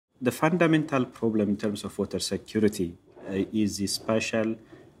the fundamental problem in terms of water security is the spatial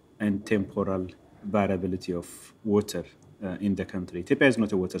and temporal variability of water in the country. Ethiopia is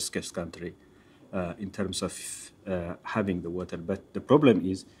not a water scarce country in terms of having the water, but the problem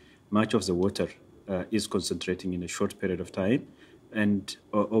is much of the water is concentrating in a short period of time, and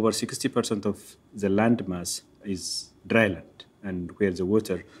over 60% of the land mass is dry land, and where the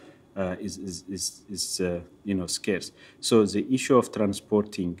water is scarce. So the issue of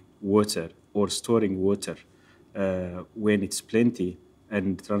transporting water or storing water when it's plenty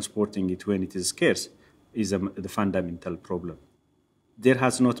and transporting it when it is scarce is the fundamental problem. There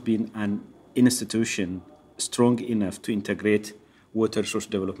has not been an institution strong enough to integrate water resource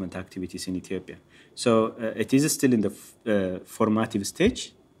development activities in Ethiopia. So it is still in the formative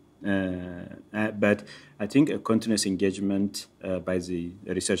stage, but I think a continuous engagement by the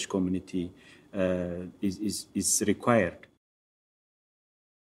research community is required